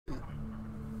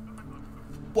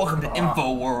Welcome to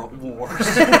Info World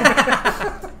Wars.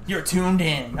 You're tuned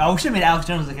in. Oh, we should have made Alex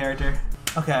Jones the character.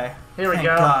 Okay. Here we Thank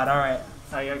go. God, alright.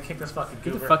 Oh, you gotta kick this fucking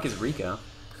goober. Who the fuck is Rico?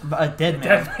 A dead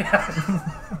man. Dead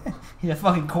man. He's a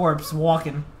fucking corpse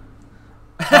walking.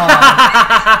 Oh.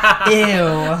 Ew.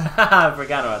 I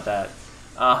forgot about that.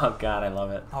 Oh god, I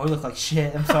love it. Oh, we look like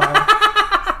shit. I'm sorry.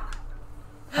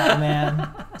 Oh man.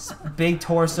 Big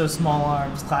torso, small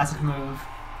arms. Classic move.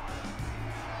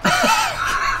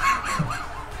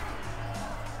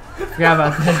 Forgot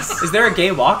about this. Is there a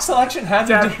gay walk selection? How did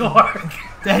Daddy Lark.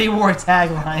 Daddy wore a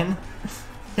tagline.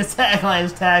 His tagline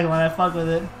is tagline. I fuck with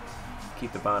it.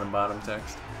 keep the bottom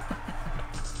text?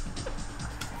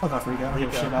 Fuck off, Rico. I don't give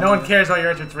a shit about No one you. cares about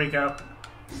your entrance, Rico.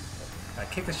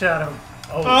 Kick the shit out of him.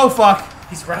 Oh fuck.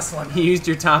 He's wrestling. He used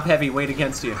your top heavy weight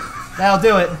against you. That'll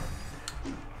do it.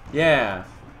 Yeah.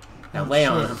 Now Oh, lay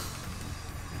on shit. him.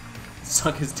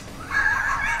 Suck his dick.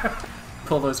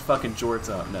 Pull those fucking jorts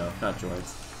up. No, not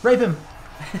jorts. Rape him.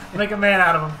 Make a man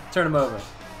out of him. Turn him over.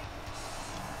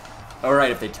 Oh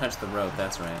right, if they touch the rope,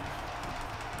 that's right.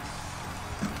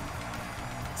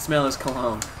 Smell his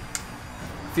cologne.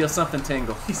 Feel something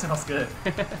tingle. He smells good.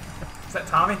 Is that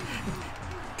Tommy?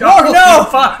 Warg, no!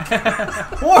 Fuck!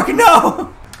 Warg,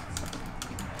 no!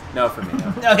 No for me, no.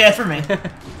 Okay, that's for me.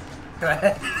 Go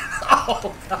ahead.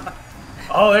 Oh, God.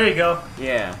 Oh, there you go.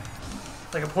 Yeah.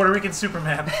 Like a Puerto Rican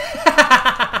Superman.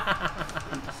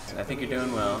 I think you're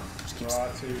doing well. Just keep...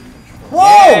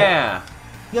 Whoa! Yeah!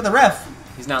 You got the ref.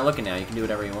 He's not looking now. You can do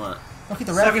whatever you want. Don't get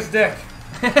the Suck ref. his dick.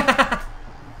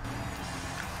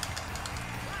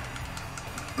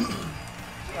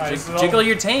 Jiggle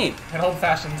your taint. An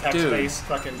old-fashioned Dude. text-based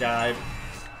fucking guide.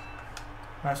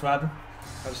 Nice, what happened?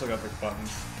 I just look up the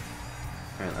buttons.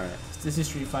 Alright. This is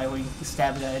Street Fight where you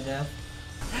stab a guy to death.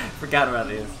 Forgot about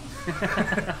these.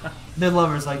 They're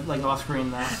lovers, like off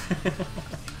screen though.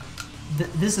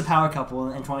 This is a power couple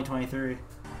in 2023.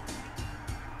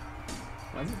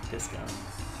 Why is it disco?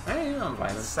 Alright, I'm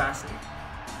vibing. Sassy.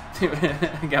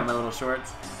 I got my little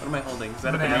shorts. What am I holding? Is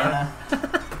that Banana. a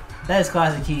banana? That is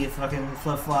classic Keith. Fucking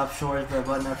flip flop shorts, but a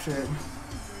button up shirt.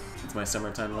 It's my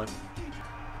summertime look.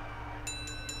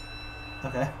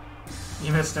 Okay.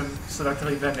 You missed him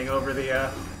seductively bending over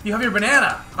the, You have your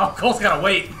banana! Oh, Cole's gotta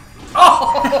wait.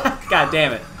 Oh! God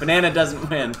damn it. Banana doesn't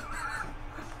win.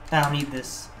 I don't need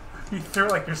this. You threw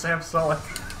it like you're Sam Sulek.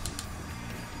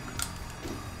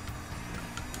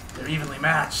 They're evenly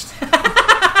matched.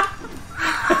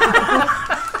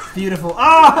 Beautiful.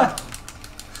 Ah!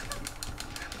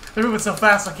 They're moving so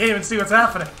fast I can't even see what's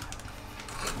happening.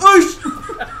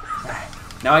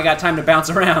 Now I got time to bounce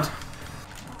around.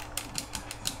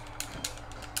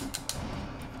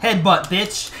 Headbutt,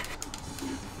 bitch.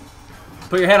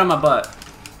 Put your head on my butt.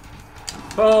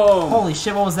 Boom! Holy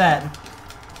shit, what was that?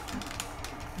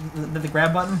 The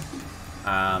grab button?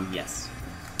 Yes.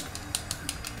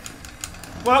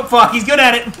 Well, fuck, he's good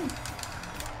at it.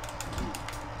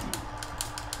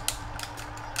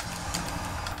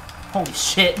 Holy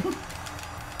shit.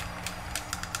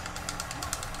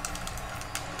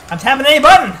 I'm tapping A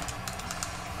button!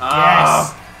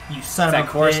 Yes! You son It's of that a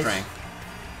core bitch. strength.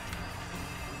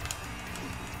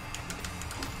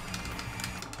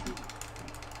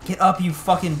 Get up, you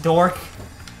fucking dork.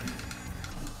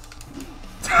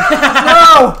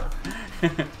 No!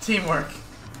 Teamwork.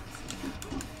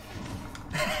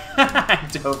 I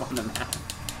dove on the map.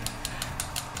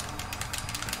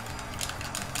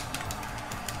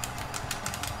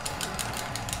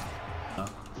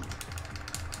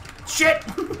 Shit!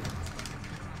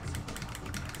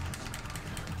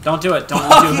 Don't do it.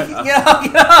 Don't do it. Get up,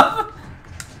 get up!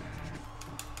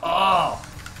 Oh!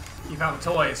 You found the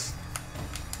toys.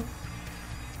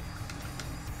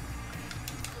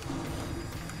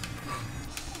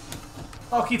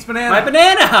 Oh, Keith's banana. My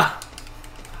banana!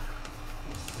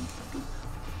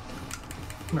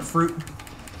 I'm a fruit.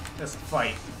 This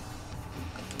fight.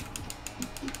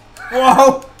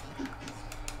 Whoa!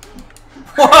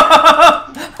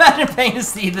 Whoa! Imagine paying to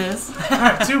see this.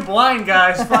 Two blind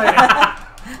guys fighting.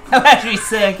 I'm actually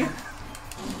sick.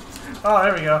 Oh,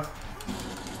 there we go.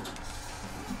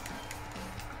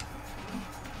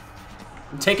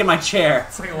 I'm taking my chair.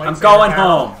 It's like a I'm lightsaber going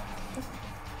barrel.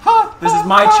 home. This is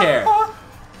my chair.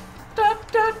 Da,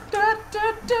 da, da,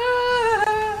 da, da.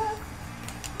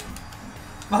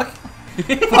 Fuck.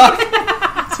 Fuck.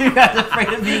 Two guys afraid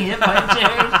of being hit by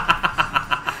chairs.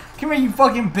 Come here, you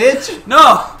fucking bitch.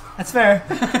 No! That's fair.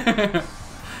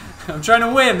 I'm trying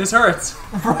to win. This hurts.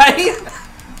 Right?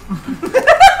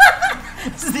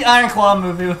 This is the Iron Claw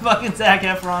movie with fucking Zac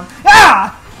Efron.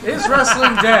 Ah! Is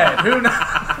wrestling dead? Who knows?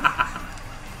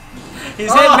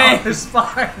 He's hit me. His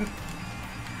spine.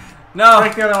 No!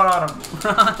 Break the other one on him.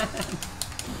 Run!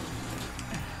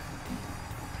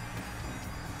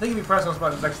 I think if you press those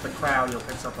buttons next to the crowd, you'll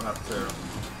pick something up too.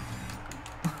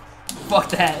 Fuck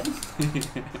that.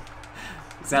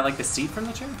 Is that like the seat from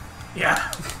the chair?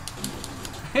 Yeah.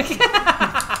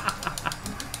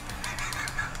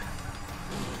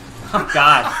 Oh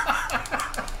god.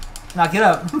 Knock it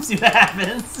up. See what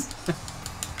happens.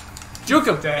 Juke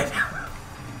him! Dead.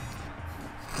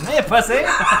 Hey, pussy.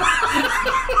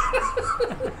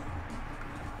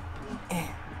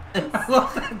 I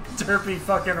love that derpy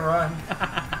fucking run.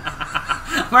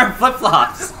 I'm wearing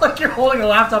flip-flops! It's like you're holding a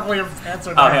laptop while your pants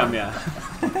are Oh, down. him,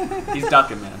 yeah. He's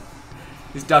ducking, man.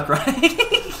 He's duck running.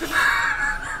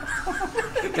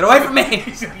 Get away from me!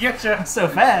 He's gonna get you. So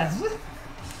fast.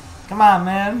 Come on,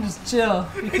 man. Just chill.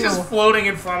 Be He's cool. just floating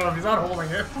in front of him. He's not holding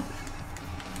it.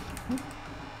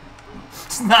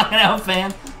 Just knocking out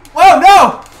fan. Whoa,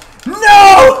 no!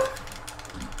 No!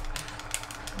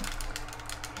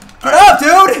 Get up,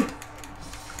 dude!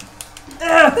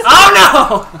 Oh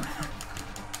no!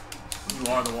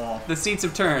 You are the wall. The seats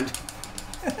have turned.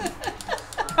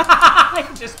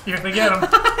 You're gonna get him.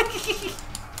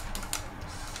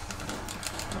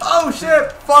 Oh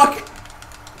shit! Fuck!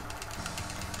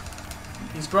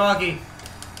 He's groggy.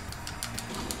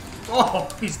 Oh,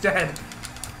 he's dead.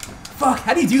 Fuck,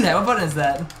 how do you do that? What button is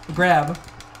that? Grab.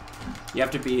 You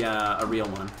have to be a real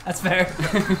one. That's fair.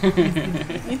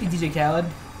 Maybe DJ Khaled.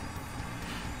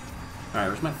 Alright,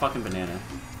 where's my fucking banana?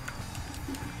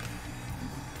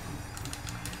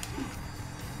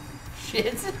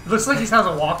 Shit. Looks like he has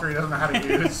a walker he doesn't know how to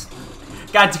use.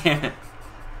 God damn it.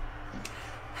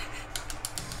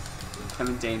 I'm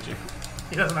in danger.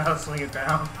 He doesn't know how to swing it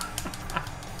down.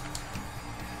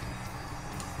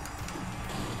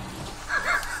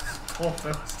 Pull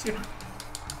those two.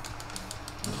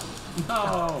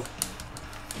 No!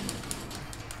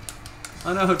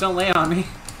 Oh no, don't lay on me.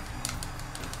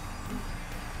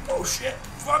 Oh shit.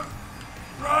 Fuck.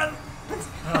 Run.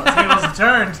 Oh, the tables have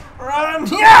turned. Run.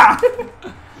 Yeah!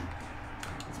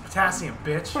 It's potassium,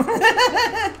 bitch.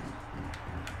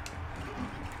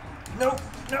 Nope.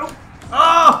 Nope.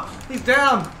 Oh! He's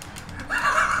down!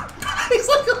 He's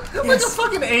like a Yes.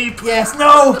 fucking ape. Yes,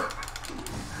 no!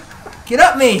 Get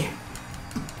up me!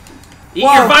 Eat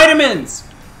Whoa. your vitamins!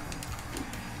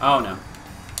 Oh no.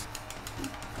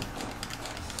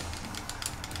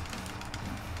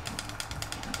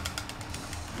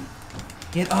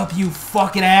 Get up, you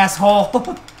fucking asshole!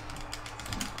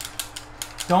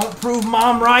 Don't prove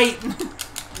mom right!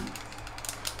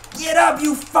 Get up,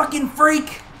 you fucking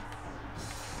freak!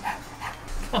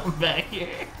 Come back here.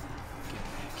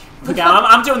 Look,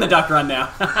 I'm doing the duck run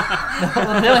now.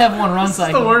 They only have one run This is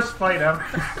cycle. the worst fight ever.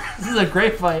 This is a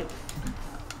great fight.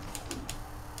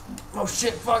 Oh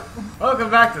shit, fuck. Welcome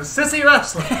back to Sissy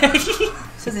Wrestling.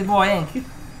 Sissy Boy Inc.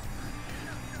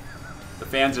 The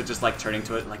fans are just like turning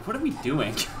to it like, what are we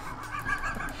doing?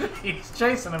 He's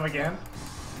chasing him again.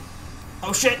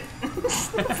 Oh shit!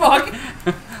 Fuck!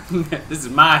 This is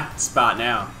my spot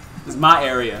now. This is my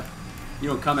area. You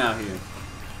don't come out here.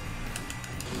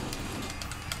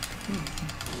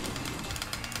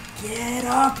 Get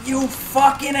up, you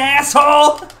fucking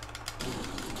asshole!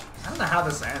 I don't know how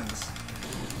this ends.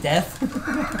 Death?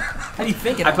 How do you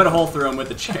think it? I put a hole through him with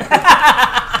the chair.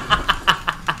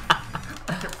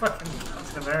 You're fucking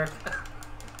Captain America.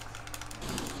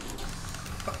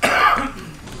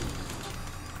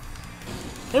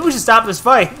 Maybe we should stop this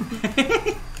fight.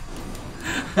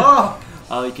 Oh!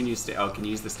 Oh, you can use can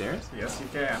you use the stairs? Yes, you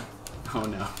can. Oh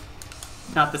no.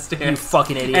 Not the You stairs.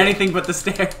 fucking idiot. Anything but the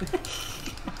stairs.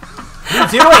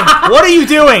 What are you doing? What are you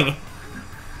doing?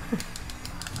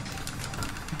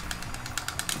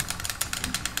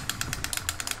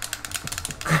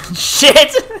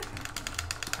 Shit!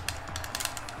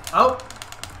 Oh!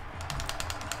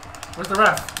 Where's the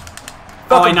ref?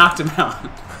 Oh, I knocked him out.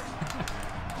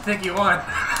 I think you won.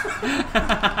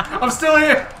 I'm still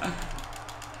here!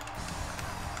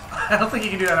 I don't think you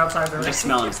can do that outside the I'm ring. just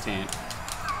smelling his taint.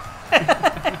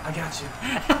 I got you.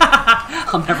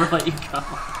 I'll never let you go.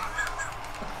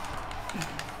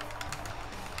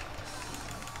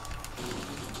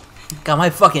 God, my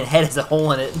fucking head has a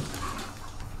hole in it.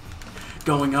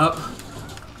 Going up.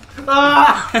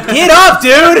 Ah! Get up,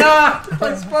 dude! Ah!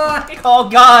 That's fine. Oh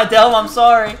god, tell him I'm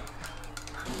sorry.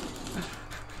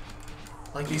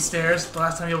 Like these stairs, the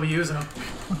last time you'll be using them.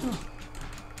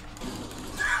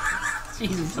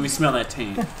 Jesus. Let me smell that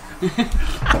taint. You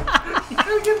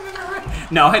gotta get him in the ring.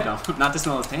 No, I don't. Not to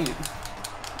smell his taint.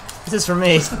 This is for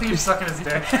me. I think you're sucking his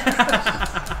dick.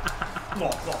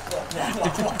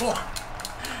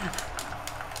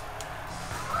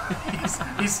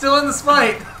 he's still in this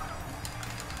fight.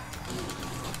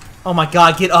 Oh my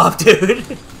god, get up, dude.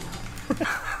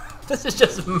 This is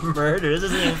just murder.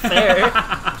 This isn't even fair.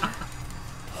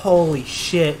 Holy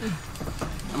shit.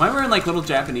 Am I wearing like little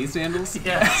Japanese sandals?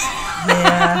 Yes.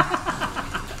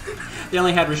 Yeah. They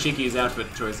only had Rishiki's outfit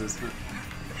choices.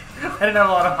 I didn't have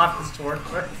a lot of honest to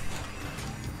work with.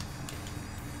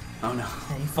 Oh no.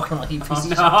 Yeah, you fucking lucky piece Oh of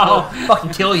shit. no. I'll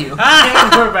fucking kill you.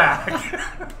 And we're back.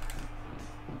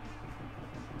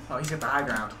 Oh, he's got the high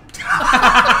ground.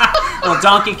 Little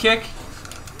donkey kick.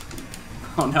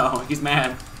 Oh no, he's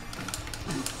mad.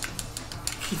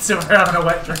 He's somewhere having a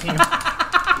wet dream.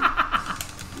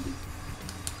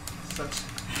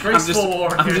 Such graceful war.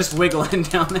 I'm just wiggling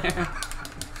down there.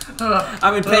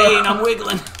 I'm in pain, I'm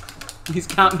wiggling. He's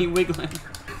got me wiggling.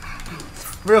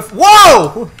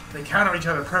 Whoa! They counter each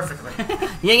other perfectly.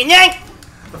 Yang and yang!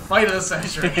 The fight of the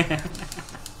century.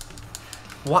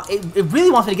 What? It really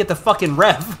wants me to get the fucking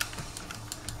rev.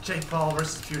 Jake Paul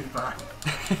versus PewDiePie.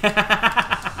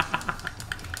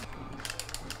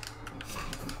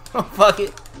 Oh, fuck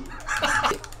it.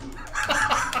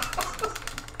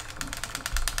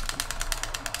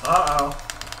 Uh-oh.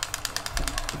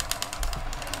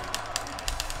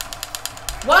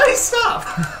 Why did he stop?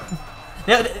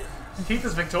 Yeah, Keith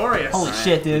is victorious. holy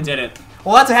shit, You dude. did it.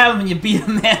 Well, that's what happens when you beat a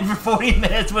man for 40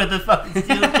 minutes with a fucking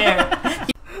steel chair.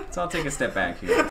 So I'll take a step back here.